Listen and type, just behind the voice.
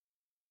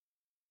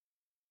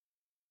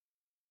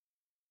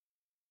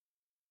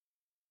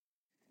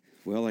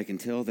Well, I can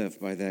tell that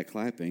by that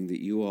clapping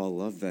that you all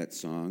love that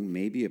song,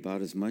 maybe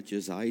about as much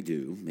as I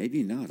do.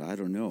 Maybe not, I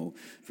don't know.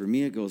 For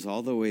me, it goes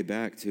all the way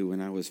back to when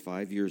I was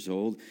 5 years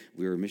old.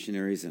 We were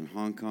missionaries in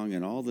Hong Kong,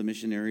 and all the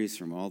missionaries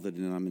from all the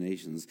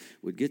denominations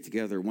would get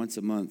together once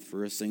a month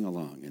for a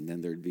sing-along, and then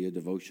there'd be a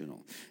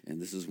devotional.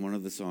 And this is one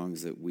of the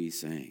songs that we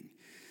sang.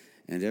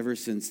 And ever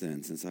since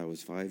then, since I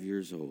was 5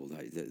 years old,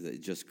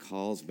 it just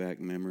calls back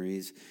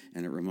memories,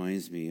 and it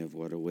reminds me of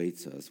what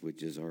awaits us,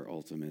 which is our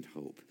ultimate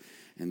hope.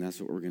 And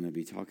that's what we're going to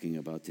be talking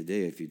about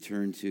today. If you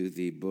turn to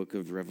the book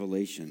of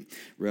Revelation,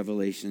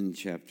 Revelation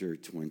chapter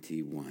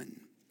 21.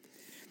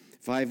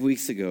 5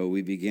 weeks ago,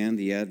 we began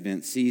the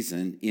Advent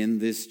season in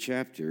this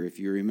chapter, if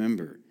you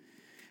remember.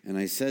 And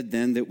I said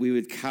then that we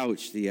would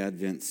couch the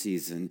Advent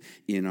season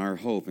in our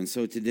hope. And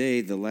so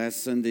today, the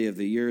last Sunday of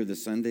the year, the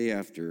Sunday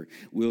after,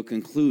 we'll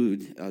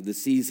conclude the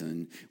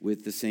season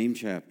with the same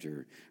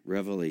chapter,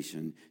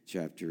 Revelation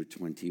chapter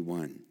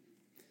 21.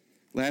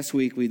 Last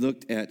week, we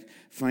looked at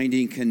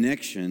finding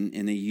connection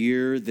in a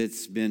year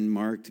that's been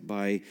marked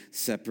by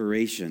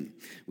separation.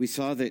 We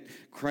saw that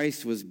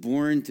Christ was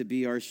born to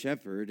be our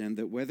shepherd, and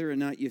that whether or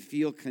not you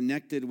feel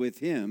connected with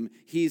him,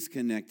 he's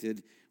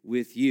connected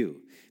with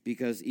you.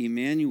 Because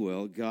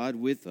Emmanuel, God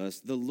with us,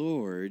 the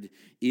Lord,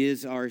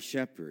 is our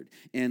shepherd.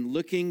 And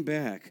looking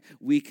back,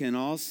 we can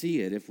all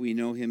see it if we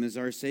know him as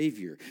our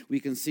Savior.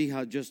 We can see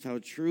how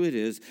true it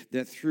is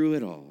that through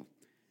it all,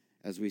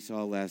 as we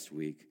saw last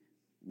week,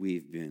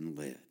 we've been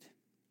led.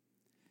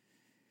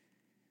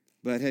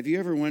 But have you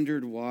ever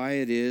wondered why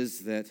it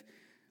is that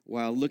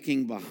while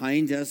looking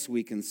behind us,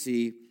 we can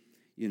see,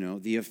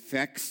 the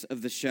effects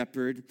of the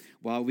shepherd,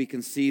 while we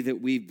can see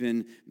that we've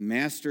been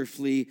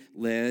masterfully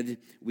led,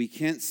 we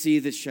can't see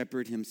the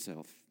shepherd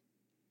himself?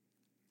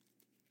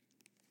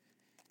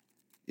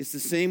 It's the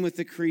same with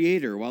the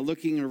Creator. While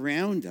looking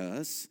around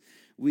us,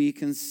 we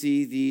can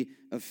see the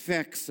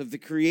effects of the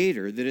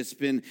Creator, that it's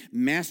been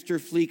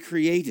masterfully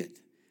created.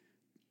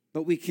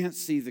 But we can't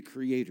see the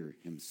Creator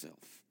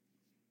himself.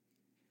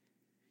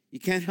 You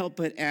can't help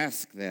but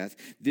ask that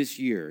this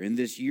year, in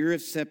this year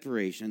of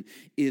separation,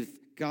 if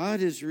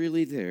God is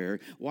really there,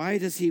 why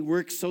does he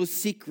work so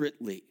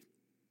secretly?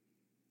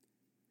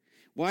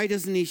 Why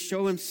doesn't he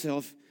show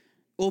himself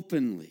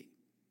openly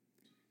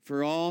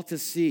for all to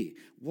see?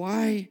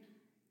 Why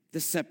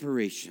the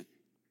separation?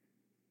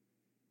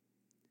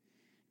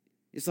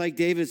 It's like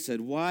David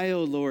said, "Why,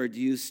 O Lord, do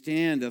you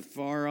stand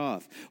afar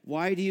off?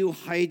 Why do you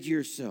hide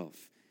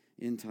yourself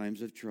in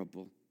times of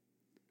trouble?"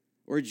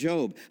 Or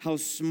Job, "How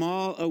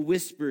small a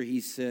whisper," he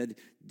said,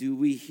 "do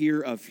we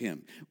hear of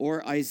him?"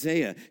 Or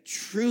Isaiah,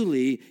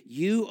 "Truly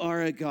you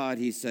are a God,"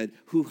 he said,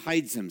 "who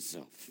hides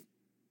himself."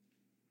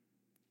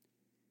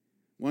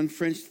 One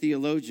French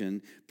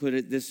theologian put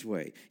it this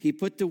way. He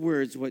put to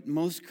words what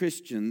most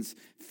Christians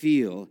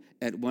feel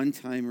at one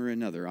time or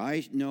another.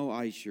 I know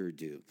I sure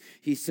do.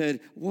 He said,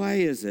 "Why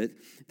is it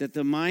that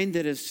the mind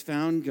that has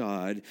found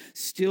God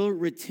still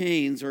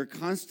retains or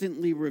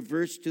constantly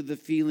reverts to the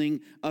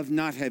feeling of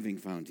not having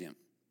found him?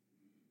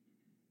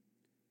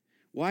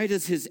 Why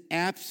does his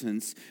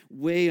absence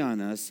weigh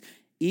on us,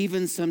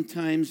 even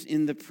sometimes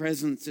in the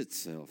presence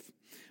itself?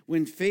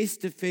 When face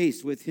to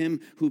face with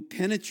him who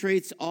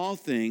penetrates all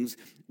things,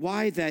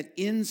 why that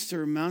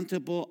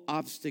insurmountable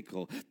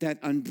obstacle, that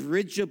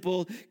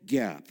unbridgeable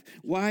gap?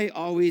 Why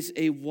always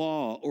a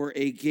wall or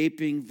a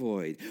gaping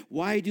void?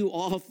 Why do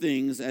all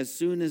things, as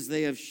soon as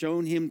they have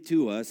shown him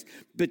to us,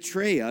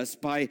 betray us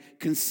by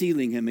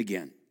concealing him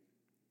again?"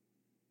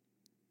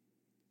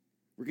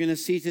 We're going to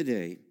see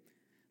today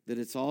that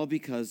it's all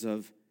because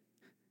of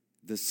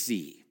the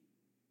sea.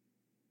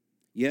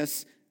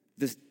 Yes,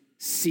 the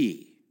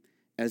sea.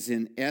 As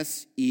in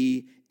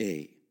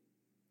S-E-A.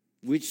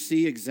 Which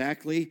sea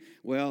exactly?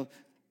 Well,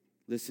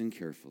 listen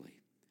carefully.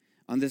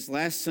 On this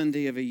last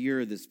Sunday of a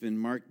year that's been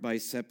marked by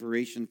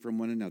separation from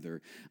one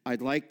another,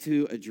 I'd like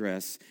to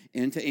address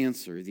and to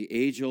answer the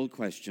age-old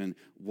question,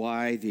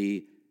 why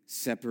the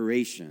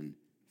separation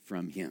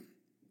from him?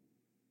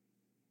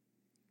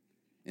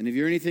 And if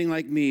you're anything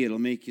like me, it'll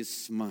make you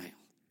smile,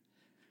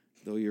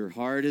 though your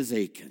heart is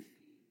aching.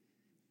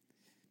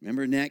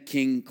 Remember Nat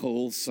King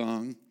Cole's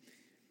song?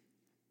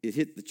 It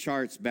hit the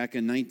charts back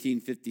in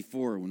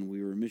 1954 when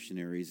we were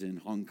missionaries in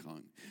Hong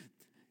Kong,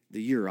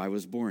 the year I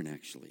was born,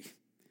 actually.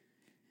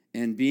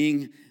 And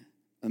being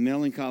a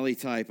melancholy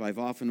type, I've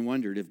often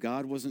wondered if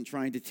God wasn't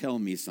trying to tell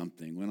me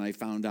something when I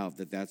found out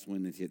that that's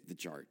when it hit the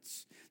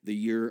charts, the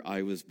year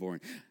I was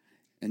born.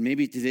 And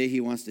maybe today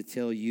he wants to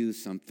tell you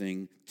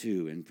something,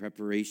 too, in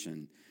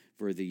preparation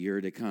for the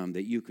year to come,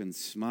 that you can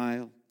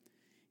smile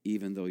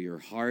even though your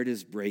heart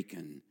is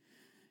breaking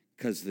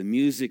because the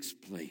music's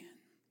playing.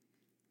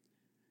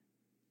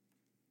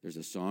 There's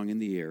a song in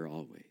the air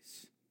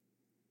always.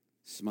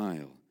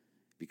 Smile,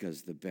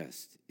 because the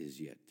best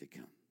is yet to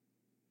come.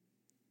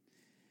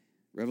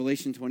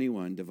 Revelation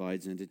 21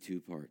 divides into two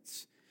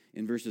parts.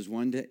 In verses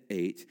 1 to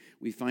 8,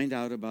 we find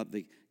out about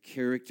the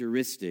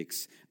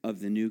characteristics of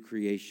the new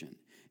creation.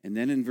 And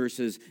then in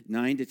verses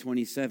 9 to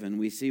 27,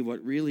 we see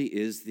what really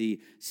is the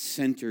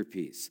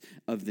centerpiece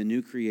of the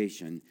new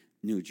creation,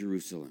 New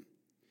Jerusalem.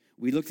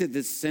 We looked at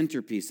this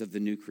centerpiece of the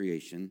new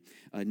creation,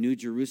 New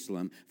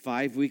Jerusalem,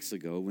 5 weeks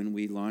ago when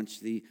we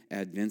launched the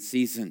Advent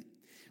season.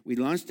 We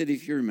launched it,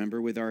 if you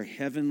remember, with our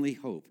heavenly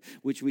hope,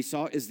 which we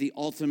saw is the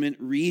ultimate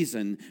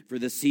reason for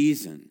the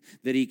season,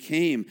 that he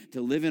came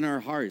to live in our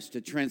hearts,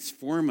 to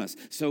transform us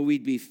so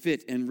we'd be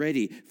fit and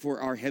ready for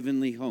our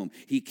heavenly home.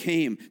 He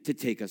came to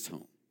take us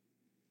home.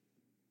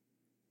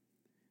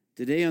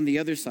 Today, on the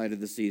other side of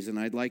the season,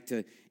 I'd like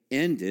to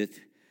end it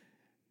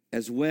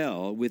as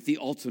well with the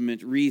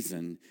ultimate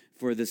reason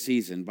for the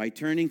season by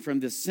turning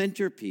from the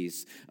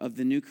centerpiece of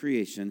the new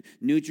creation,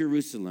 New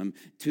Jerusalem,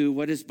 to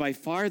what is by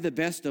far the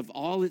best of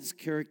all its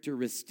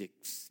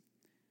characteristics.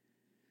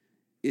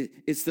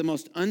 It's the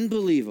most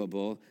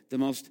unbelievable, the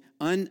most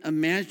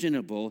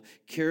unimaginable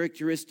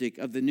characteristic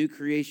of the new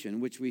creation,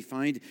 which we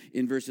find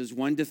in verses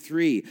 1 to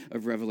 3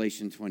 of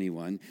Revelation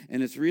 21.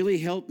 And it's really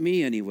helped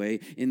me anyway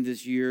in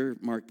this year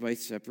marked by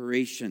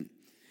separation.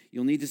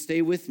 You'll need to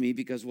stay with me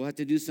because we'll have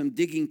to do some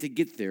digging to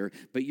get there,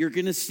 but you're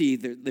going to see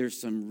that there's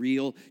some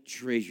real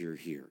treasure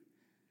here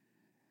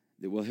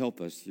that will help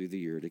us through the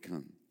year to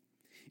come.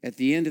 At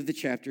the end of the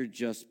chapter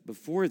just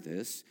before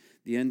this,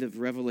 the end of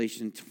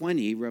Revelation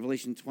 20,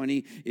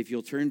 if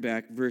you'll turn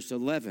back, verse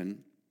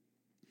 11,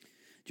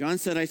 John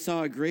said, I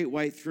saw a great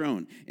white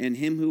throne and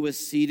him who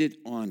was seated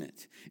on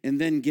it. And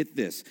then get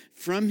this,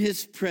 from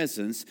his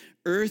presence,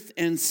 earth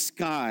and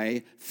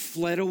sky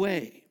fled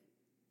away,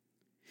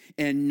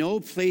 and no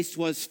place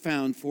was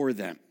found for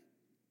them.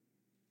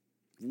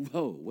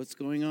 Whoa, what's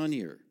going on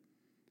here?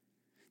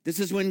 This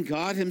is when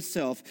God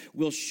himself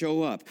will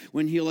show up,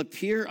 when he'll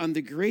appear on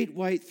the great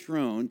white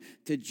throne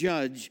to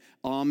judge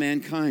all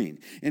mankind.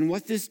 And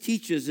what this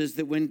teaches is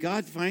that when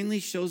God finally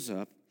shows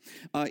up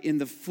in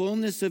the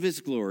fullness of his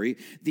glory,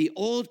 the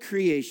old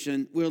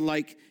creation will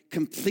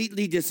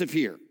completely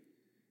disappear.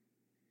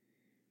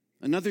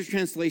 Another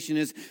translation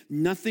is,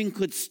 nothing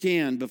could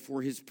stand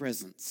before his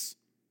presence.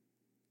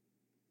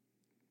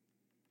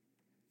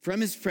 From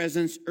his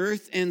presence,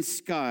 earth and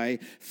sky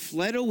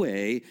fled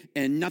away,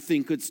 and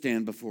nothing could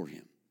stand before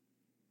him.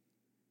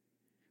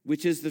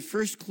 Which is the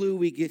first clue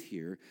we get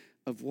here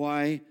of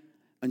why,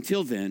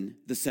 until then,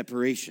 the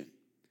separation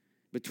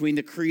between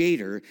the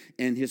Creator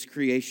and his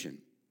creation.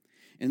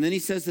 And then he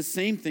says the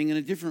same thing in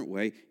a different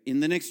way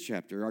in the next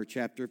chapter, our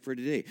chapter for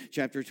today,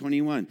 chapter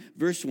 21,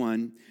 verse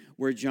 1,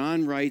 where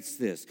John writes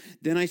this,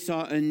 Then I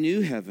saw a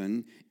new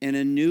heaven and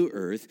a new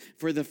earth,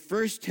 for the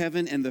first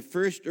heaven and the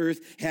first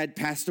earth had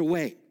passed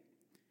away.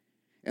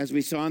 As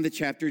we saw in the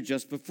chapter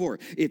just before.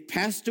 It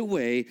passed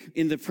away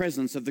in the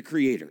presence of the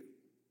Creator.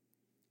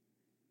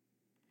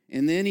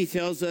 And then he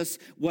tells us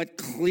what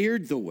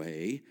cleared the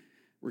way,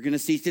 we're going to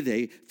see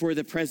today, for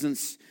the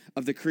presence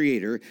of the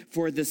Creator.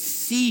 For the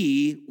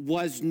sea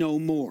was no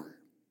more.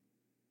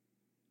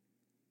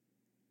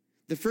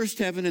 The first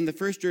heaven and the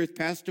first earth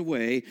passed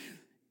away,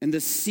 and the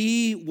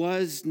sea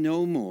was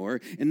no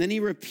more. And then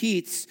he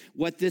repeats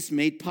what this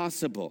made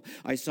possible.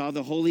 I saw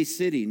the holy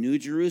city, New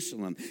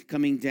Jerusalem,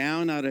 coming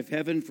down out of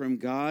heaven from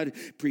God,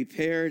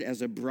 prepared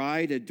as a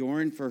bride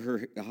adorned for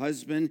her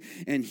husband.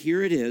 And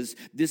here it is.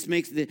 This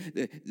makes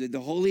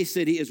the holy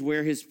city is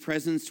where his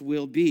presence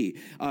will be.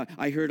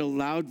 I heard a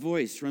loud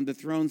voice from the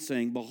throne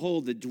saying,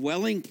 Behold, the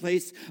dwelling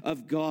place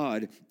of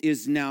God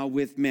is now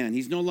with men.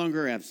 He's no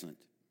longer absent.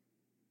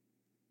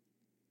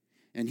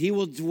 And he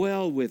will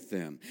dwell with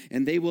them,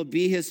 and they will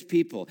be his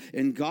people,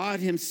 and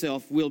God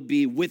himself will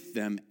be with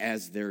them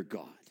as their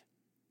God.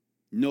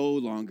 No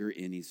longer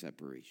any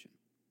separation.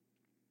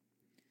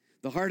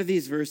 The heart of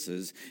these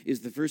verses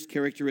is the first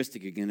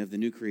characteristic again of the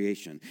new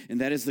creation, and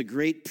that is the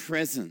great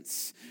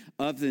presence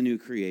of the new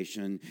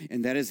creation,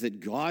 and that is that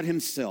God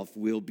himself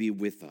will be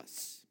with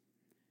us.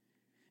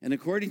 And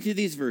according to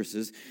these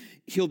verses,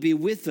 he'll be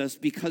with us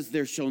because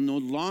there shall no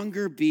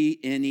longer be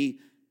any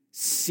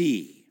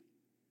sea.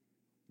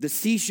 The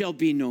sea shall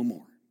be no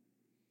more.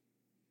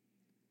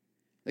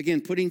 Again,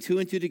 putting two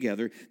and two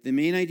together, the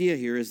main idea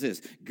here is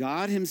this.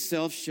 God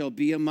himself shall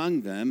be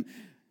among them,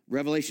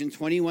 Revelation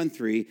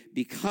 21:3,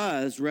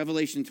 because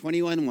Revelation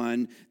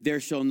 21:1, there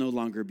shall no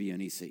longer be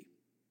any sea.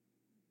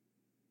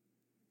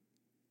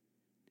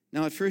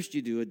 Now, at first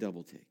you do a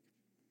double take.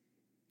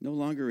 No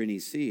longer any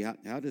sea.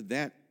 How did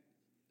that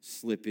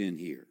slip in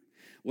here?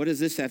 What does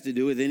this have to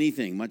do with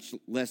anything, much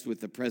less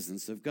with the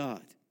presence of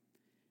God?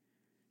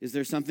 Is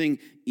there something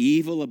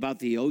evil about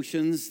the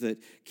oceans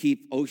that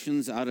keep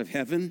oceans out of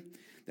heaven?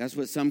 That's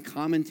what some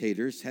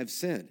commentators have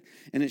said.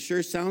 And it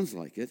sure sounds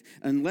like it,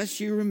 unless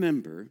you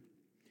remember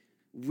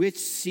which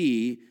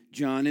sea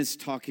John is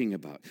talking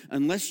about.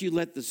 Unless you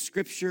let the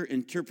Scripture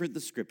interpret the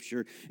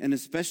Scripture, and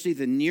especially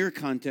the near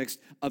context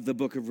of the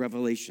book of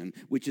Revelation,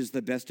 which is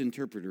the best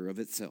interpreter of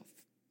itself.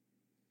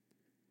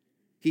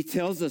 He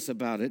tells us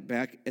about it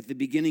back at the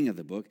beginning of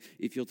the book,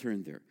 if you'll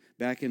turn there.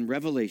 Back in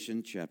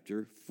Revelation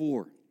chapter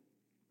 4.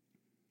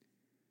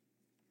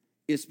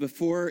 It's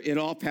before it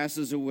all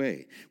passes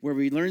away, where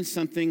we learn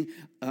something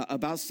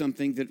about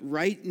something that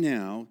right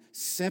now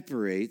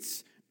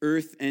separates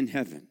earth and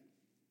heaven.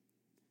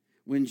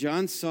 When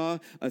John saw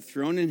a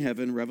throne in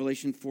heaven,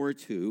 Revelation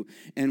 4:2,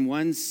 and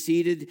one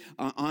seated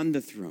on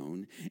the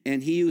throne,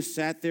 and he who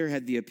sat there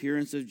had the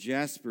appearance of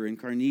jasper and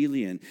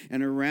carnelian,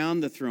 and around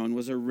the throne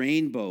was a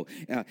rainbow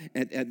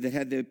that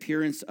had the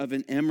appearance of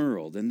an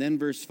emerald. And then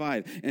verse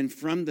 5, and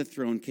from the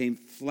throne came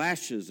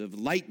flashes of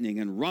lightning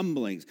and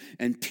rumblings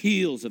and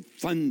peals of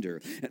thunder.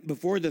 And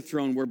before the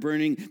throne were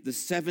burning the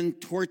 7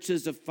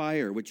 torches of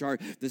fire, which are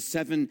the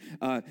 7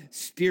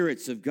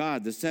 spirits of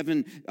God, the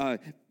 7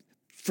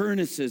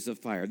 furnaces of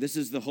fire. This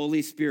is the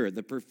Holy Spirit,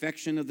 the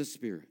perfection of the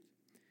Spirit.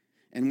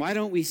 And why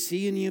don't we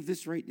see any of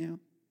this right now?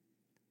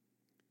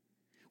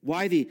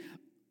 Why the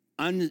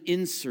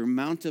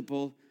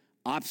insurmountable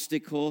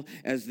obstacle,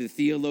 as the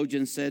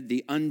theologian said,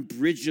 the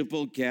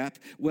unbridgeable gap?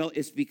 Well,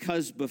 it's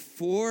because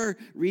before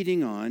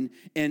reading on,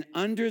 and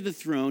under the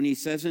throne, he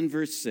says in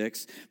verse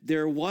 6,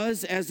 there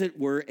was, as it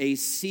were, a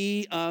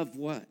sea of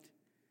what?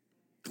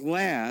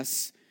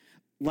 Glass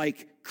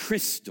like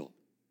crystal.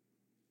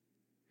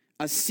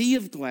 A sea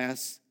of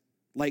glass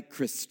like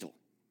crystal.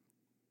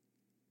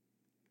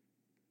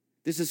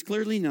 This is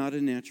clearly not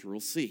a natural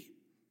sea.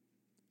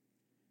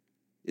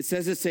 It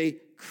says it's a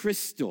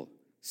crystal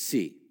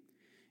sea.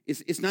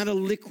 It's not a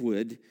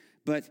liquid,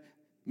 but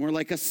more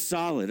like a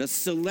solid, a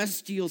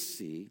celestial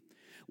sea,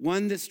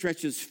 one that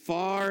stretches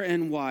far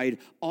and wide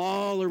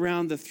all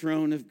around the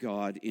throne of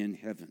God in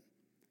heaven.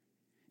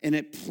 And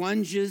it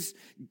plunges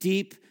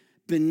deep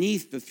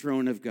beneath the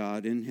throne of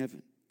God in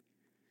heaven.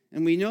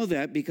 And we know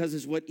that because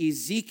it's what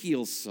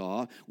Ezekiel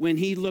saw when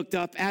he looked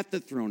up at the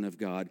throne of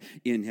God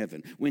in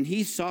heaven. When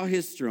he saw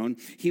his throne,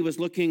 he was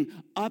looking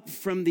up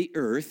from the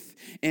earth,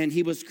 and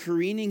he was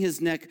craning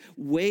his neck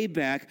way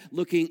back,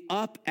 looking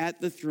up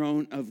at the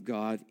throne of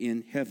God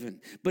in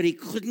heaven. But he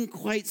couldn't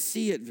quite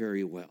see it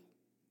very well.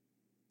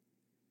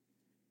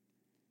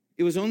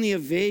 It was only a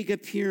vague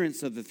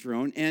appearance of the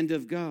throne and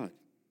of God.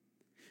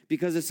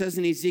 Because it says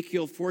in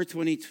Ezekiel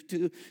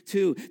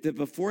 4:22 that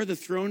before the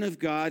throne of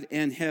God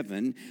and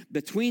heaven,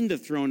 between the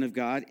throne of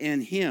God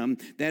and him,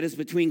 that is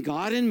between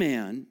God and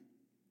man,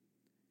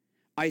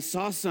 I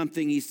saw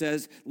something, he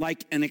says,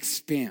 like an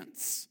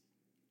expanse.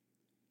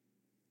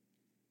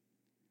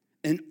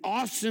 An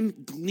awesome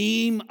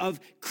gleam of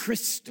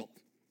crystal.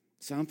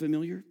 Sound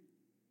familiar?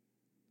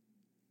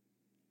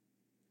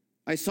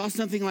 I saw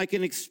something like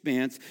an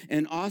expanse,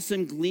 an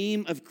awesome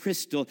gleam of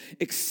crystal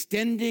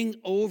extending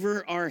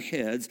over our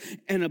heads,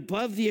 and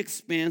above the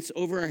expanse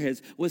over our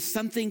heads was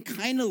something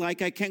kind of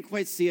like, I can't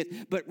quite see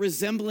it, but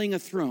resembling a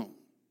throne.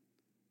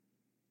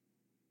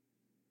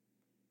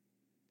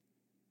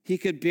 He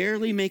could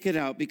barely make it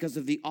out because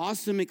of the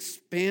awesome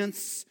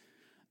expanse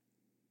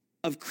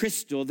of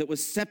crystal that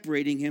was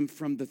separating him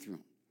from the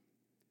throne.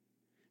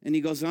 And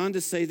he goes on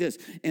to say this,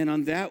 and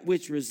on that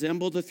which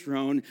resembled a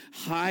throne,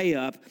 high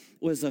up,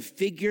 was a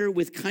figure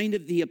with kind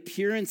of the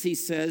appearance, he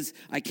says,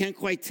 I can't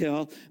quite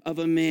tell, of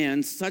a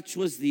man. Such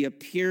was the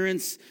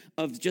appearance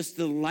of just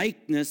the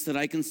likeness that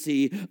I can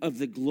see of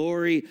the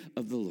glory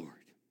of the Lord.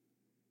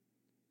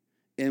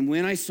 And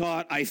when I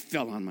saw it, I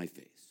fell on my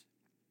face,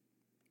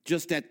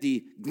 just at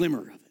the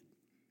glimmer of it.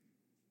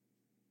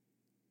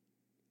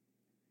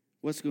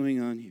 What's going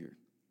on here?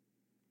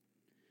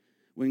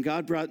 When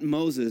God brought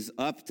Moses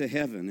up to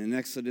heaven in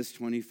Exodus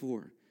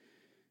 24,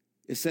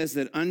 it says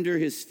that under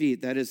his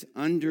feet, that is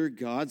under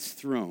God's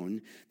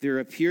throne, there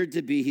appeared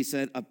to be, he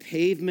said, a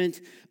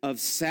pavement of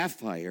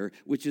sapphire,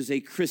 which is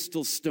a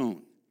crystal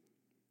stone.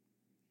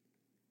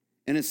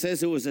 And it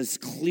says it was as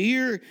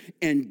clear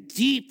and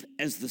deep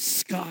as the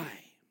sky.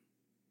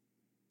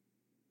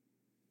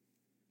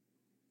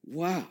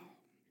 Wow.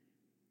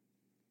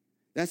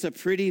 That's a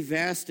pretty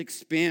vast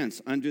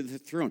expanse under the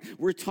throne.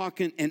 We're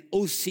talking an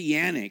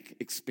oceanic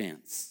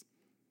expanse.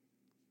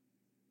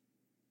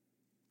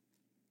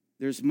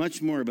 There's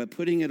much more, but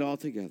putting it all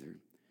together,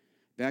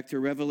 back to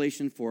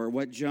Revelation 4,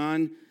 what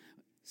John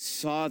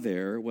saw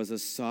there was a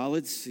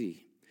solid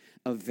sea,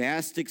 a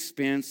vast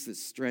expanse that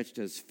stretched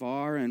as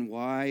far and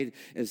wide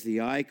as the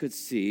eye could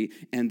see,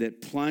 and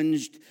that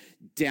plunged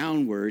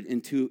downward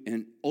into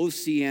an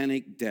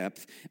oceanic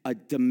depth, a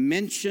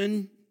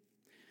dimension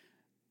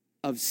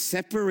of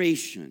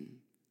separation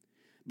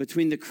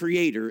between the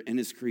Creator and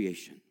his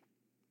creation.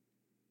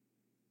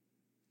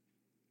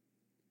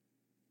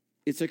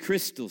 It's a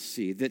crystal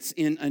sea that's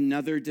in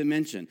another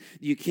dimension.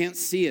 You can't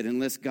see it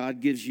unless God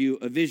gives you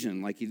a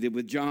vision, like he did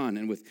with John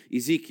and with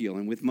Ezekiel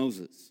and with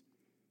Moses.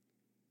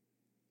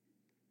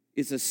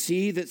 It's a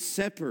sea that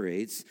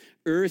separates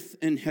earth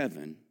and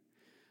heaven,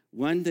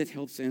 one that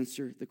helps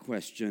answer the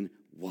question,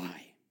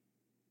 why?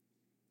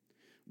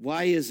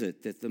 Why is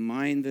it that the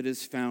mind that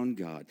has found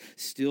God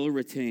still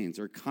retains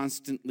or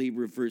constantly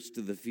reverts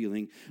to the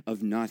feeling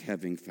of not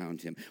having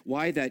found him?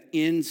 Why that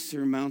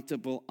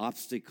insurmountable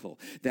obstacle,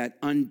 that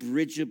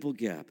unbridgeable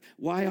gap?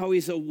 Why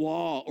always a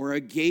wall or a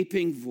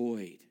gaping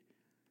void?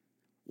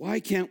 Why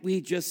can't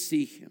we just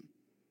see him?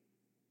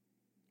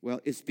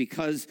 Well, it's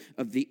because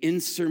of the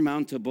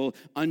insurmountable,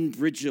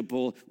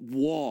 unbridgeable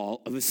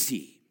wall of a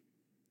sea.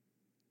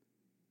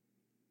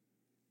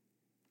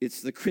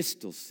 It's the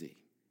crystal sea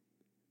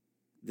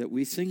that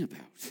we sing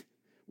about.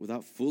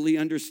 without fully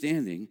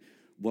understanding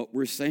what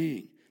we're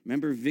saying.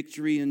 Remember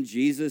victory in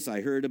Jesus?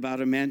 I heard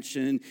about a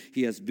mansion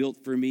he has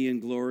built for me in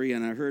glory,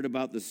 and I heard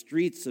about the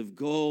streets of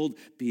gold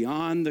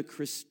beyond the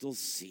crystal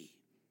sea.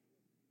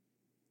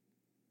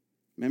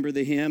 Remember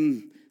the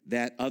hymn,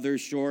 that other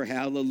shore,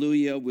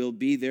 hallelujah, will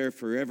be there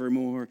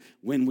forevermore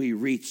when we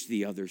reach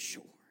the other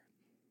shore.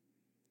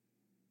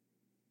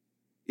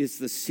 It's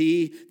the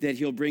sea that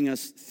he'll bring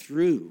us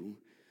through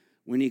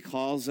when he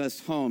calls us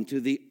home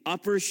to the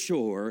upper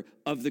shore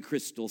of the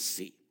crystal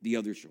sea, the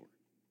other shore.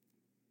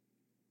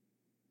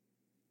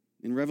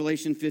 In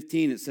Revelation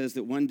 15, it says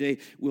that one day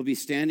we'll be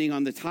standing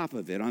on the top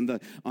of it, on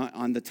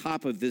the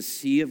top of this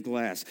sea of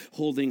glass,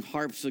 holding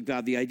harps of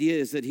God. The idea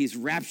is that he's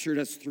raptured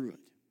us through it.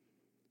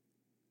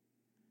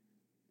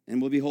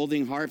 And we'll be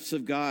holding harps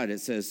of God, it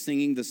says,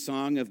 singing the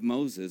song of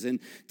Moses. And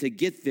to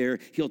get there,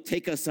 he'll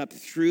take us up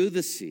through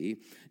the sea,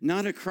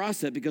 not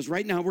across it, because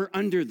right now we're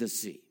under the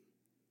sea.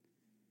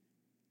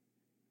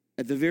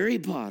 At the very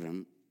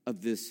bottom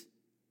of this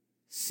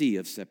sea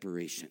of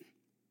separation.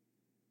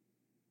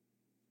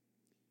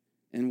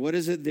 And what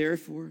is it there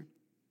for?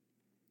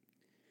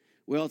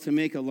 Well, to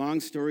make a long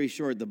story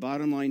short, the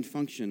bottom line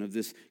function of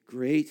this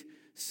great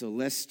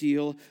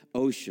celestial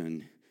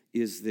ocean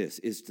is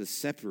to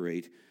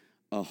separate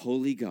a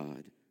holy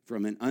God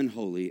from an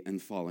unholy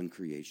and fallen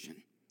creation.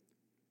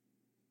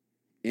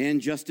 And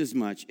just as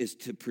much is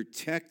to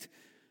protect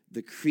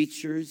the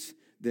creatures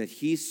that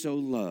he so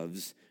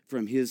loves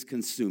from his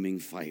consuming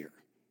fire.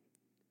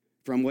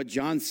 From what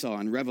John saw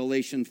in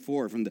Revelation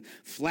 4, from the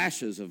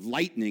flashes of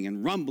lightning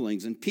and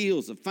rumblings and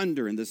peals of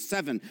thunder and the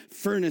 7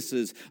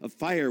 furnaces of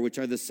fire, which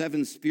are the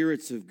 7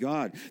 spirits of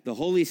God, the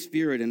Holy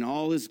Spirit in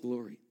all his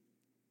glory.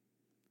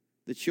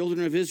 The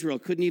children of Israel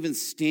couldn't even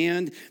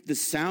stand the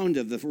sound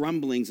of the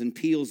rumblings and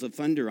peals of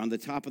thunder on the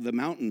top of the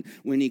mountain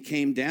when he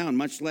came down,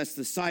 much less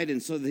the sight.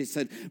 And so they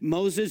said,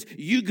 Moses,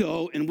 you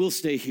go and we'll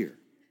stay here.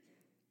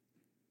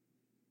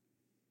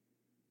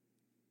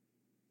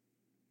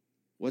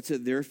 What's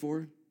it there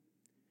for?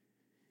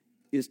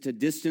 Is to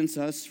distance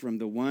us from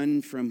the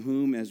one from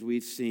whom, as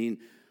we've seen,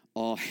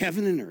 all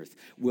heaven and earth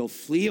will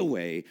flee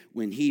away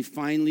when he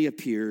finally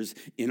appears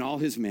in all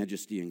his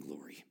majesty and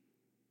glory.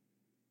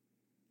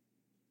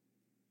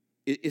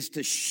 It is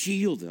to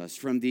shield us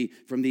from the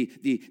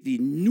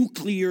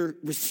nuclear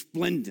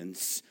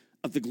resplendence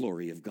of the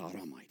glory of God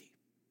Almighty.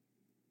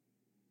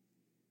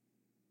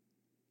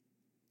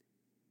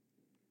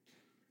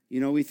 You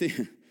know, we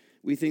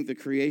think the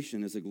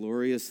creation is a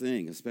glorious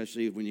thing,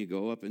 especially when you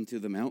go up into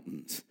the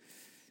mountains.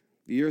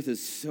 The earth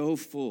is so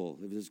full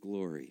of his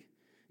glory,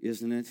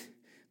 isn't it?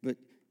 But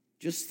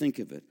just think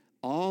of it.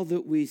 All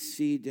that we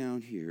see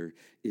down here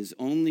is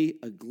only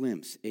a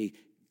glimpse, a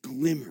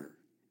glimmer,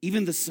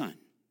 even the sun,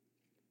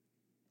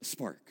 a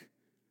spark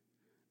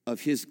of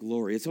his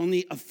glory. It's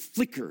only a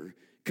flicker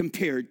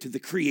compared to the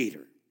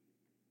Creator.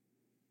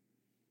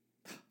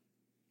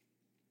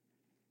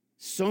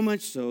 So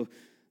much so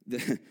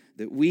that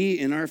we,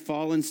 in our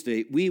fallen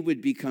state, we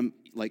would become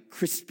like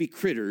crispy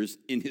critters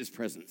in his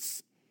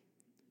presence.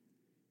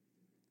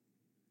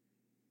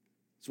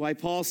 That's why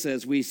Paul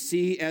says we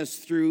see as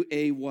through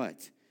a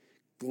what?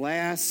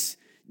 Glass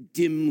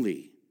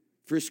dimly.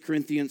 1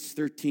 Corinthians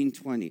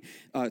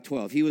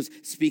 12. He was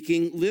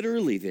speaking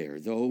literally there,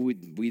 though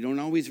we don't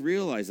always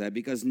realize that,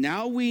 because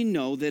now we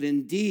know that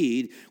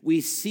indeed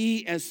we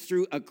see as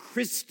through a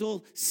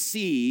crystal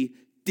sea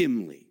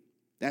dimly.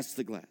 That's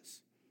the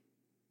glass.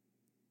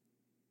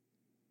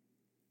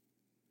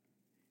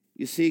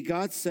 You see,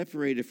 God's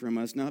separated from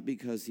us not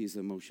because he's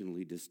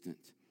emotionally distant,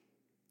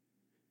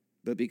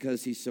 but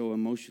because he's so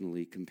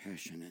emotionally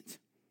compassionate.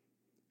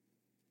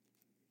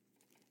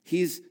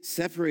 He's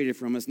separated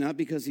from us not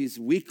because he's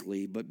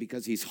weakly, but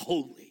because he's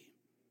holy.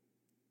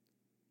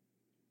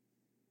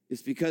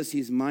 It's because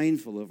he's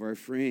mindful of our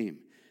frame,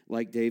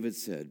 like David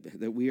said,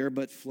 that we are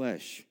but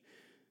flesh.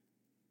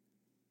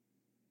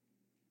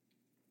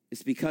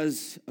 It's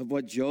because of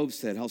what Job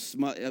said, how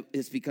small.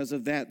 It's because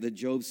of that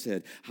Job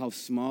said, how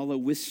small a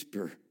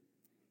whisper.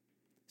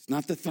 It's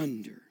not the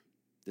thunder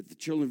that the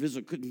children of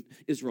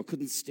Israel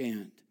couldn't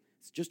stand.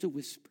 It's just a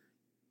whisper.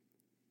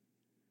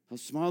 How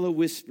small a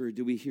whisper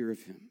do we hear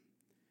of him?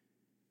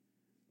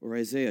 Or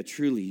Isaiah,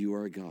 truly you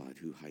are a God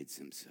who hides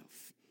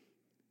himself.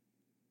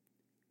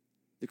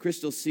 The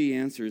crystal sea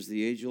answers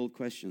the age-old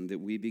question that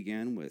we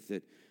began with.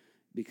 It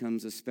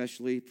becomes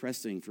especially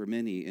pressing for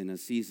many in a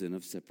season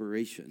of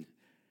separation.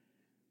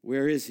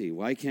 Where is he?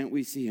 Why can't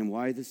we see him?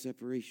 Why the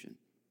separation?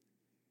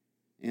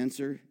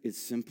 Answer,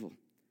 it's simple.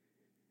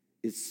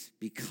 It's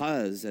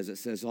because, as it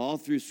says all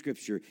through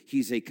Scripture,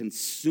 he's a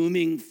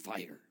consuming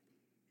fire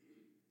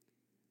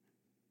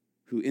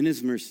who in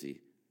his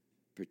mercy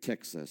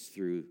protects us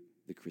through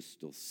the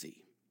crystal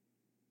sea.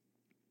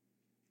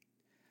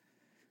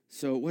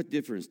 So what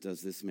difference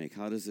does this make?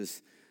 How does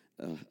this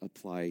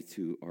apply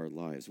to our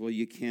lives? Well,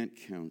 you can't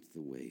count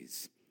the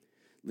ways.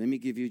 Let me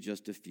give you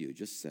just a few,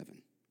 just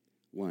 7.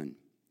 1,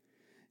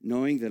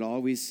 knowing that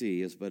all we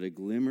see is but a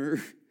glimmer,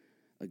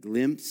 a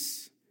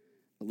glimpse,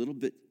 a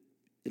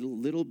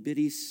little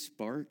bitty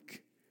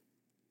spark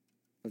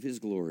of his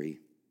glory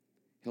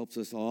helps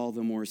us all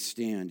the more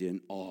stand in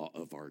awe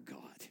of our God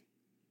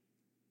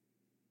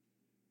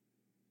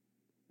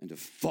and to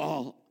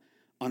fall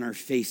on our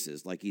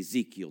faces like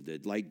Ezekiel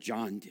did, like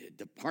John did.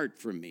 Depart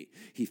from me.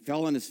 He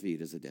fell on his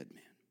feet as a dead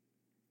man.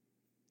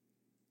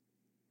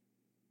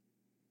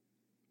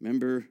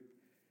 Remember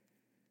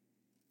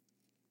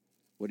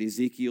what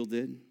Ezekiel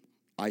did?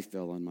 I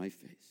fell on my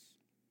face.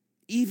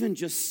 Even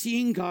just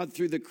seeing God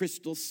through the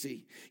crystal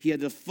sea, he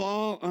had to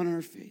fall on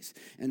our face.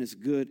 And it's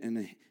good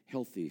and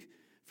healthy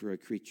for a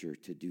creature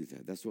to do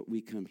that. That's what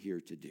we come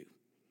here to do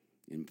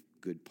in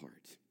good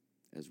part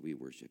as we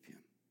worship him.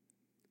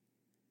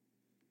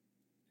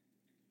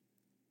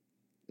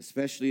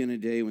 Especially in a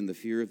day when the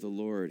fear of the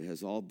Lord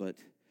has all but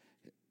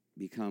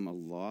become a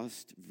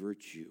lost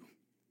virtue.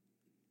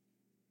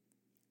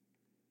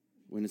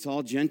 When it's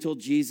all gentle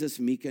Jesus,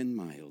 meek and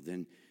mild,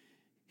 and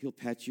he'll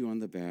pat you on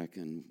the back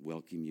and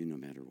welcome you no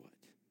matter what.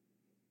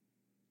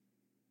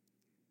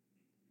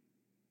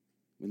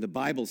 When the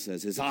Bible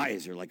says his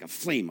eyes are like a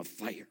flame of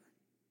fire,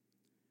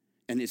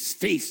 and his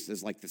face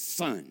is like the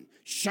sun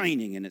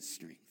shining in its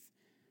strength.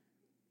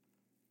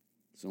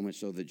 So much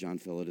so that John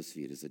fell at his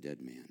feet as a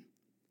dead man.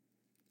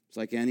 It's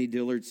like Annie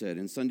Dillard said,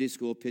 in Sunday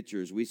school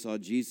pictures, we saw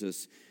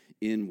Jesus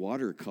in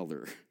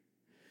watercolor.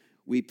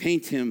 We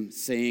paint him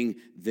saying,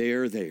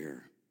 there,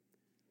 there,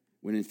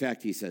 when in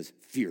fact he says,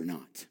 fear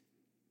not.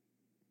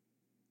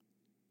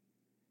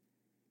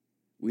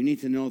 We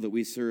need to know that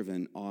we serve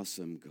an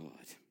awesome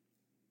God.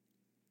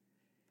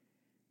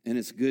 And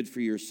it's good for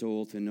your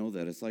soul to know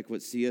that. It's like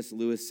what C.S.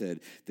 Lewis said,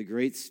 the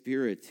Great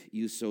Spirit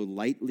you so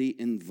lightly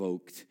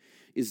invoked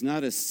is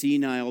not a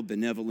senile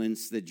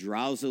benevolence that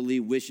drowsily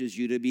wishes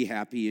you to be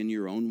happy in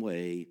your own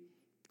way.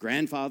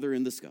 Grandfather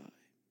in the sky.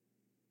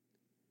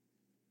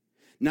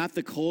 Not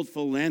the cold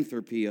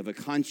philanthropy of a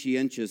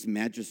conscientious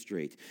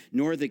magistrate,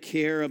 nor the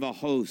care of a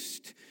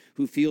host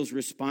who feels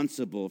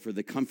responsible for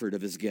the comfort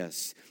of his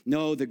guests.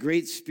 No, the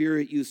Great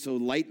Spirit you so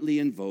lightly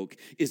invoke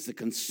is the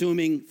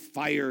consuming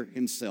fire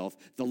himself,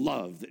 the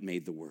love that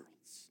made the worlds.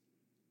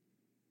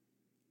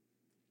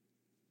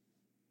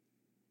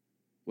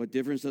 What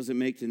difference does it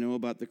make to know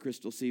about the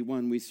crystal sea?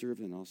 One, we serve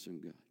an awesome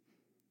God.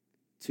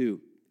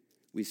 Two,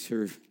 we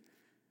serve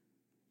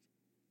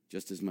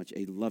just as much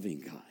a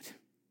loving God.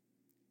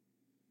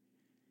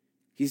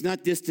 He's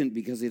not distant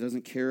because he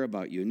doesn't care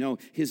about you. No,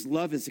 his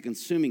love is a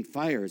consuming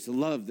fire. It's the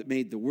love that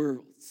made the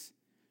worlds.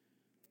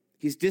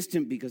 He's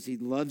distant because he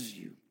loves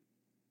you.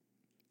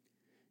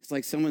 It's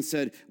like someone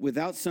said,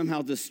 without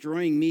somehow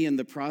destroying me in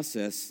the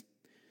process,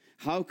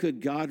 how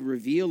could God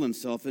reveal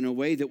himself in a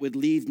way that would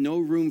leave no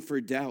room for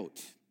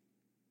doubt?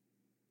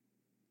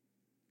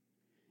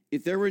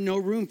 If there were no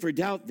room for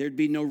doubt, there'd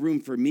be no room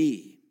for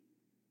me.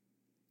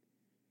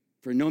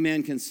 For no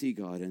man can see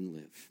God and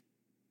live.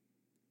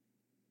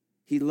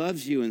 He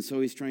loves you, and so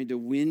he's trying to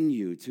win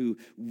you, to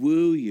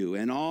woo you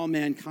and all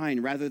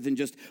mankind rather than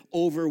just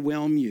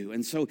overwhelm you.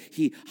 And so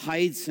he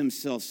hides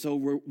himself so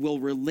we'll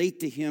relate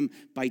to him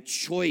by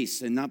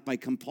choice and not by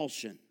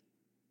compulsion.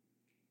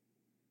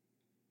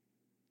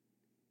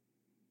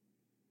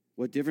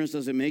 What difference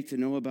does it make to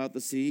know about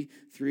the sea?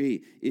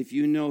 3, if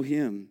you know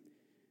him,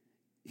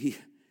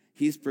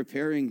 he's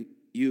preparing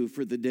you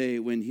for the day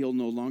when he'll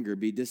no longer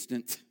be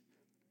distant.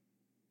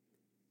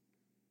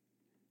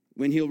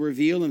 When he'll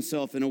reveal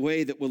himself in a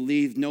way that will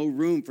leave no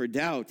room for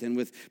doubt and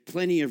with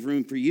plenty of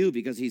room for you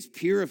because he's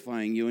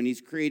purifying you and he's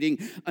creating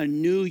a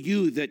new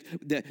you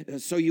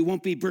that so you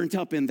won't be burnt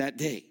up in that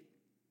day.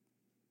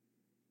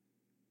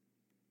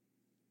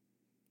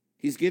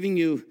 He's giving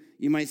you,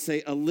 you might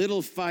say, a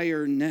little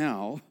fire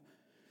now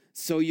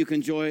so you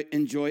can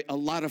enjoy a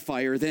lot of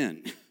fire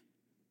then.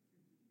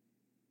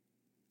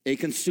 A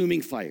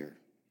consuming fire.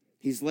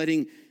 He's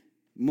letting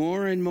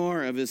more and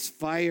more of his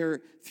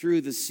fire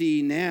through the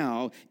sea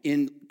now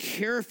in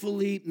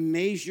carefully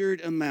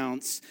measured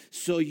amounts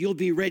so you'll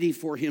be ready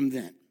for him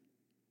then.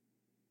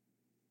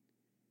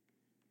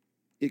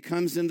 It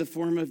comes in the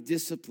form of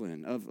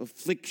discipline, of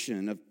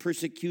affliction, of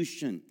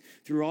persecution,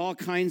 through all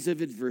kinds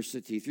of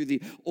adversity, through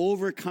the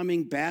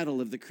overcoming battle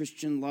of the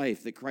Christian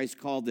life that Christ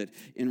called it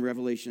in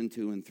Revelation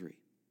 2 and 3.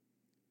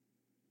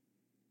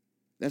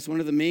 That's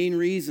one of the main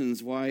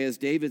reasons why, as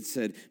David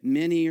said,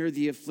 many are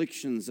the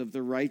afflictions of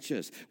the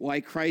righteous. Why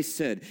Christ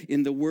said,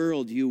 in the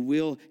world you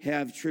will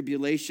have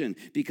tribulation,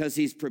 because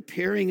he's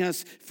preparing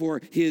us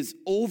for his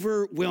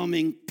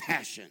overwhelming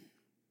passion.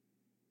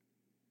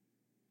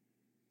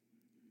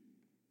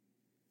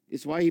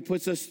 It's why he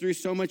puts us through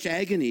so much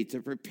agony to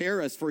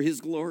prepare us for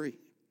his glory.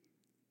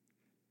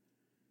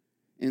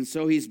 And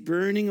so he's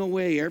burning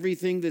away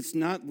everything that's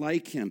not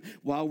like him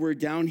while we're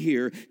down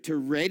here to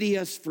ready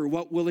us for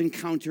what we'll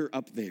encounter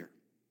up there.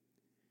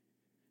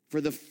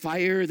 For the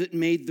fire that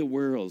made the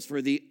worlds,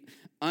 for the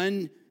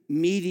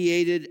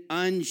unmediated,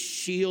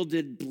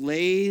 unshielded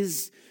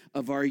blaze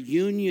of our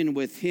union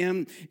with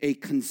him, a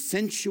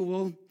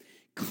consensual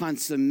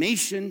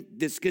consummation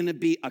that's going to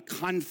be a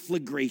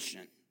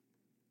conflagration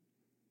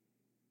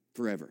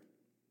forever.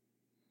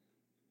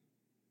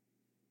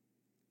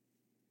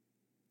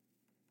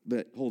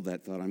 But hold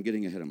that thought. I'm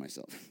getting ahead of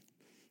myself.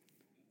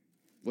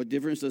 What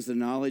difference does the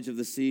knowledge of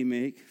the sea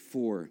make?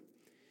 4,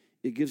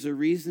 it gives a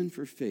reason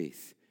for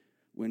faith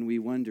when we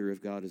wonder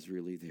if God is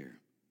really there.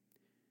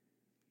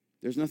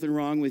 There's nothing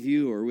wrong with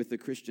you or with the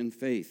Christian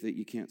faith that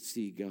you can't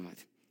see God,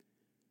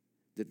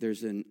 that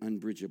there's an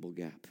unbridgeable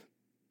gap.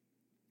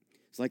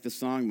 It's like the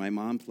song my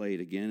mom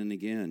played again and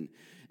again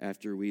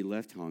after we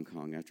left Hong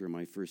Kong, after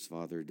my first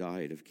father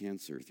died of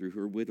cancer, through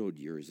her widowed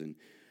years in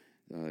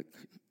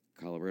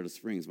Colorado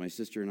Springs. My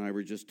sister and I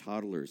were just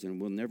toddlers, and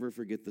we'll never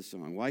forget the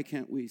song. Why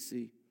can't we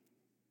see?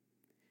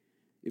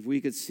 If we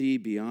could see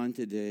beyond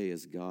today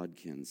as God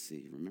can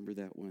see. Remember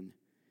that one?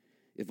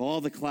 If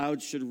all the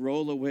clouds should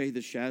roll away,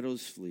 the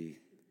shadows flee.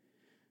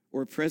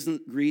 Or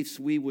present griefs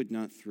we would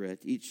not threat.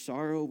 Each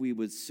sorrow we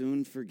would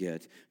soon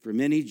forget. For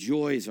many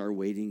joys are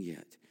waiting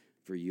yet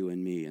for you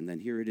and me. And then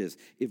here it is.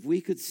 If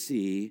we could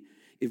see,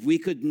 if we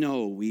could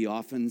know, we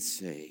often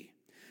say,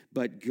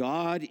 but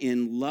God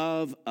in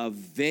love a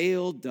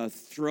veil doth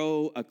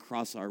throw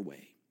across our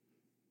way.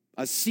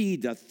 A sea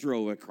doth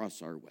throw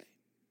across our way.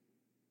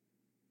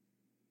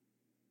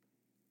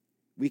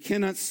 We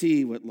cannot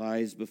see what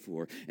lies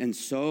before. And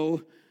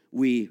so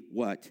we,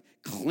 what?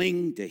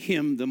 Cling to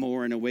him the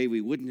more in a way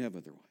we wouldn't have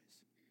otherwise.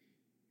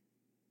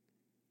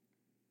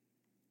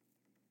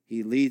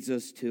 He leads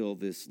us till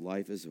this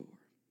life is over.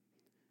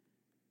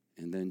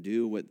 And then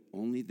do what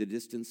only the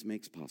distance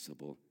makes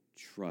possible.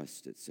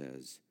 Trust, it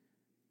says,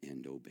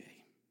 and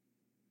obey.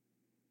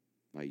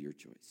 By your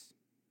choice.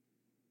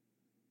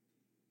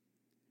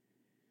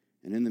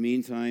 And in the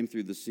meantime,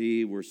 through the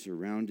sea, we're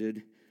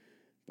surrounded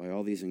by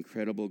all these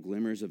incredible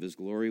glimmers of his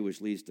glory,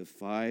 which leads to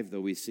 5,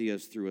 though we see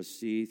us through a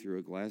sea, through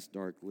a glass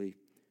darkly.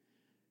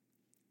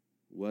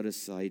 What a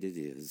sight it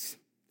is.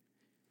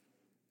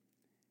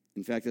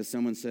 In fact, as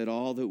someone said,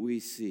 all that we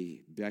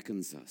see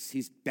beckons us.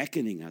 He's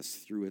beckoning us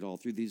through it all,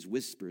 through these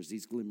whispers,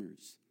 these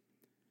glimmers.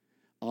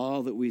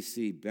 All that we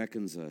see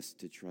beckons us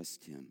to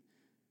trust him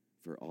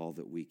for all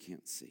that we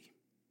can't see.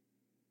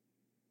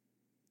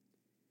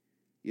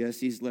 Yes,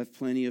 he's left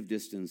plenty of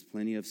distance,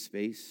 plenty of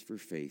space for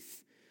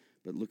faith.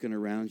 But looking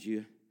around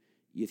you,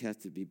 you'd have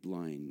to be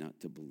blind not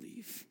to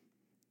believe.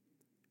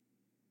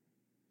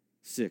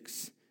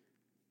 6,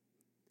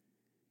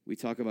 we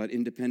talk about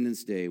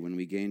Independence Day when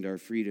we gained our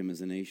freedom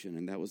as a nation,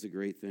 and that was a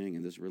great thing,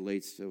 and this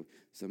relates to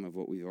some of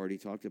what we've already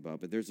talked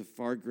about. But there's a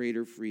far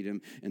greater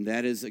freedom, and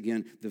that is,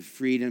 again, the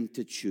freedom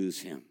to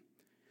choose him.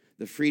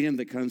 The freedom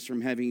that comes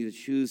from having to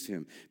choose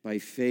him by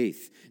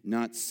faith,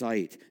 not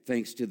sight,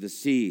 thanks to the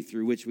sea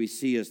through which we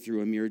see us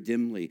through a mirror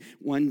dimly.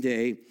 One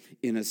day,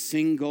 in a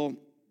single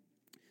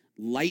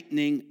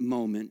lightning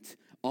moment,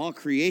 all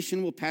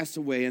creation will pass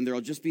away, and there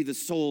will just be the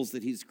souls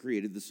that he's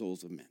created, the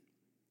souls of men.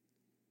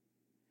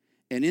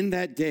 And in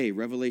that day,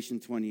 Revelation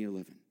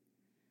 20:11,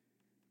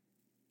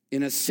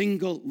 in a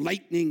single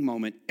lightning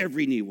moment,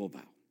 every knee will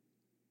bow.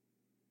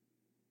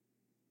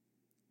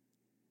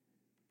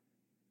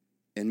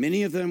 And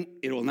many of them,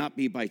 it will not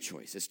be by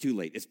choice. It's too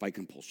late. It's by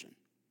compulsion.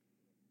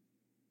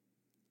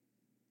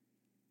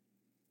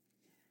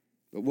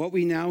 But what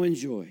we now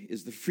enjoy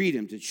is the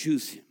freedom to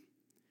choose him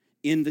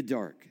in the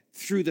dark,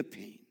 through the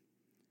pain,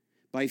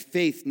 by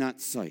faith,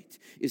 not sight.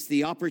 It's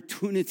the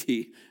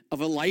opportunity of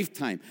a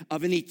lifetime,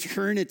 of an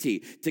eternity,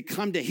 to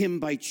come to him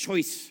by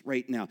choice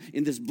right now,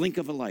 in this blink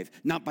of a life,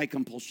 not by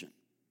compulsion.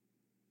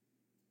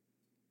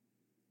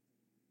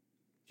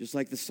 Just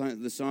like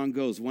the song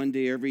goes, one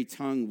day every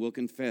tongue will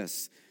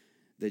confess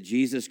that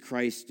Jesus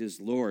Christ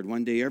is Lord.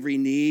 One day every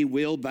knee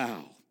will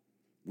bow.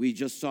 We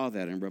just saw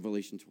that in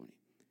Revelation 20.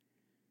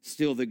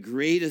 Still, the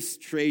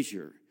greatest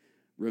treasure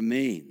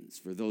remains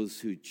for those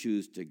who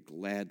choose to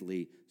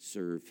gladly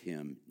serve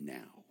him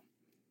now.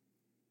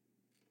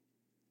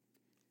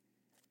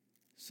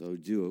 So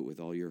do it with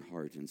all your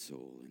heart and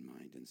soul and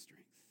mind and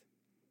strength.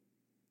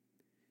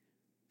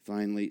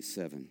 Finally,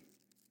 7,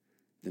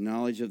 the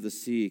knowledge of the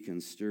sea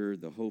can stir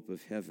the hope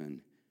of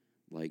heaven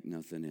like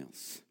nothing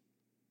else,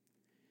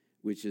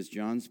 which is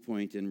John's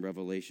point in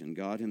Revelation.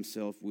 God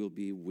himself will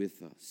be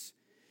with us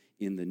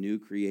in the new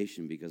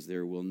creation because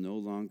there will no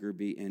longer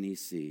be any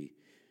sea.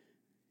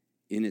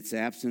 In its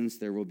absence,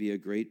 there will be a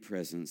great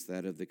presence,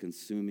 that of the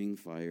consuming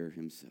fire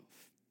himself,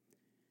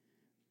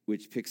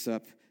 which picks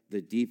up the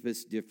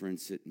deepest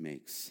difference it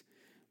makes.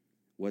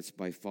 What's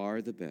by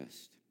far the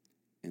best,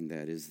 and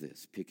that is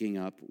this, picking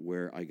up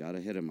where I got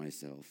ahead of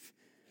myself.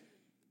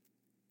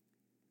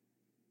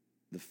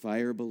 The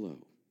fire below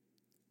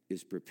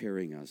is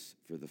preparing us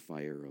for the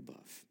fire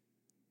above.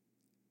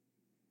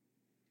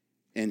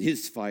 And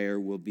his fire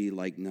will be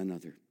like none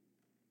other.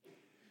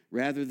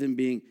 Rather than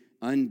being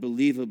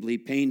unbelievably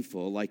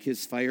painful like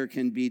his fire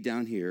can be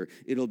down here,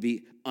 it'll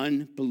be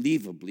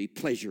unbelievably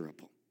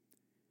pleasurable.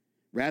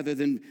 Rather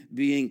than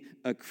being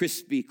a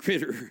crispy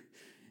critter,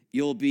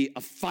 you'll be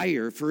a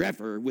fire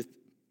forever with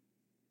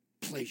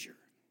pleasure.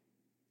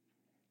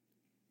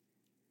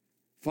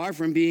 Far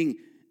from being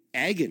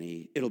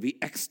agony, it'll be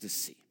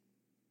ecstasy.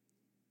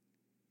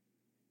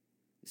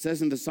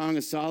 says in the Song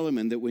of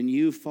Solomon that when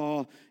you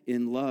fall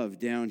in love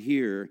down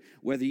here,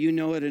 whether you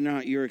know it or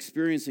not, you're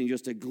experiencing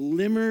just a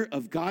glimmer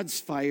of God's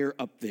fire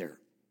up there.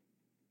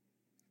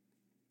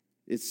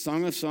 It's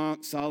Song of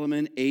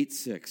Solomon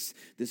 8:6.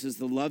 This is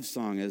the love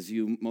song, as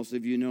most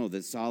of you know,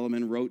 that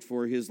Solomon wrote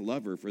for his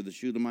lover, for the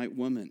Shulamite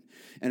woman.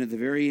 And at the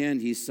very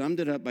end, he summed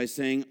it up by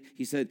saying,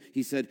 he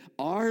said,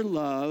 our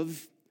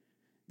love,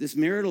 this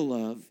marital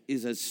love,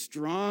 is as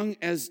strong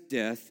as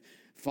death.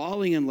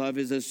 Falling in love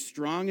is as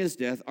strong as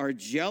death. Our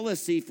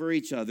jealousy for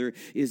each other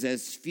is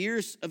as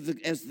fierce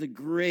as the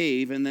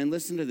grave. And then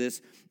listen to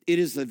this. It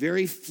is the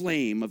very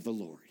flame of the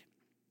Lord.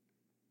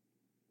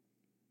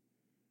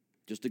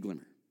 Just a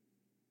glimmer.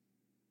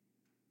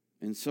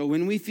 And so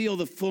when we feel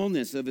the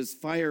fullness of his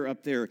fire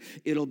up there,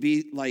 it'll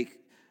be like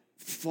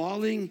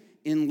falling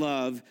in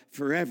love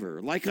forever.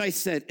 Like I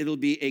said, it'll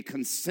be a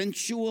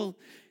consensual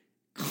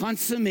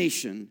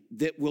consummation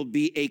that will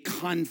be a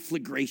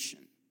conflagration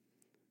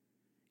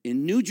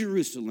in New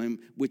Jerusalem,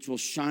 which will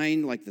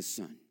shine like the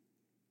sun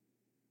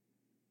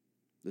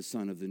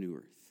of the new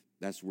earth.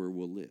 That's where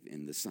we'll live,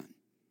 in the sun.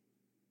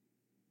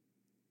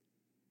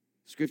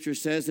 Scripture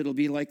says it'll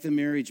be like the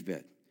marriage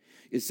bed.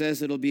 It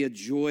says it'll be a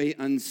joy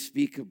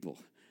unspeakable,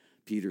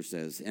 Peter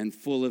says, and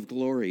full of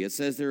glory. It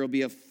says there will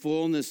be a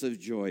fullness of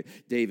joy,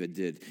 David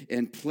did,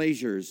 and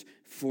pleasures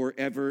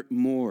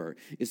forevermore.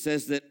 It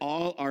says that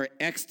all our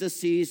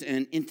ecstasies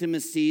and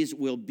intimacies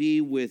will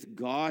be with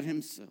God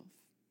himself.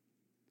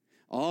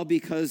 All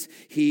because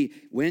he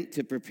went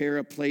to prepare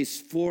a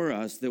place for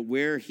us, that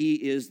where he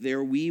is,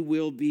 there we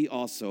will be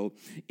also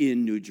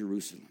in New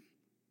Jerusalem.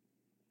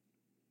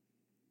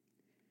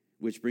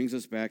 Which brings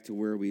us back to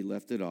where we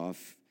left it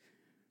off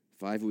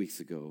 5 weeks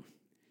ago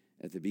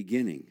at the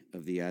beginning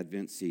of the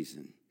Advent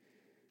season,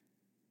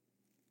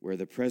 where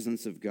the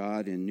presence of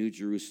God in New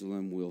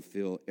Jerusalem will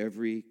fill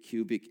every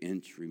cubic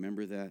inch,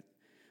 remember that,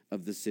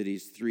 of the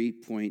city's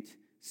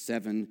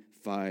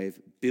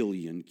 3.75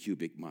 billion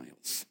cubic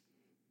miles,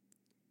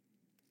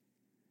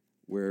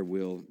 where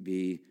we'll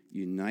be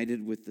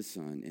united with the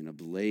Son in a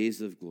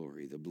blaze of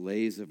glory, the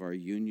blaze of our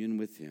union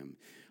with him,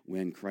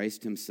 when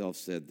Christ himself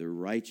said, the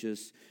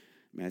righteous,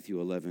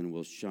 Matthew 11,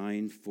 will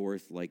shine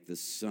forth like the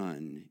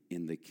sun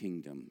in the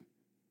kingdom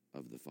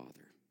of the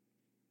Father.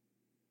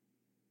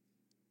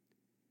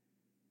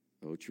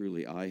 Oh,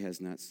 truly, eye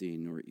has not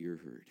seen nor ear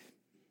heard.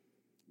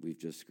 We've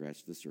just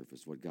scratched the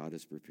surface, what God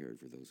has prepared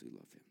for those who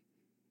love him.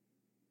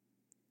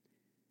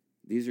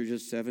 These are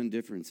just 7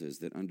 differences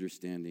that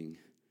understanding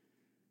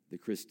the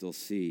crystal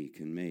sea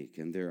can make,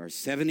 and there are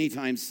 70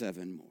 times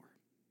 7 more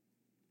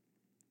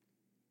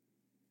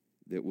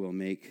that will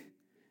make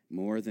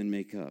more than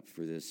make up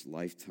for this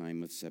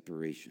lifetime of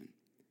separation,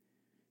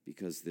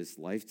 because this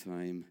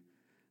lifetime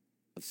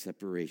of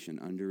separation,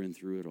 under and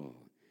through it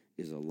all,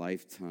 is a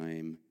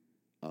lifetime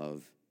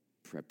of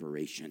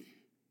preparation.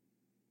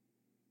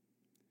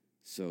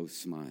 So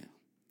smile,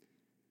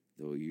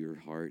 though your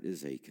heart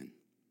is aching,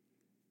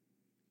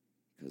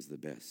 because the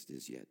best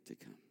is yet to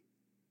come.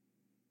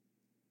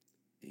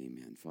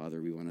 Amen.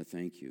 Father, we want to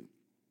thank you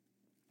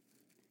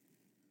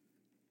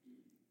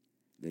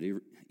that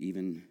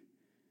even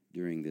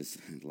during this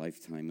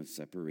lifetime of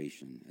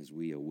separation, as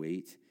we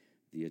await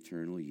the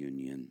eternal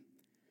union,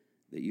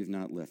 that you've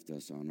not left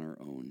us on our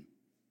own.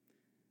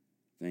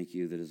 Thank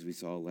you that, as we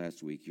saw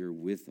last week, you're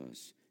with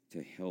us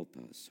to help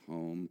us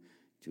home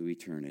to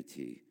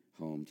eternity,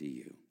 home to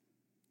you.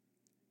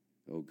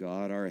 O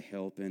God, our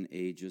help in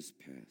ages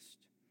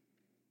past,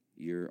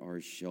 you're our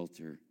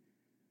shelter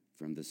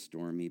from the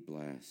stormy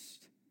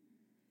blast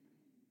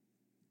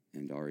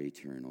and our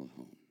eternal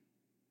home.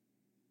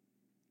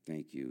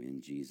 Thank you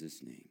in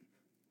Jesus' name.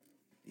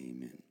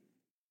 Amen.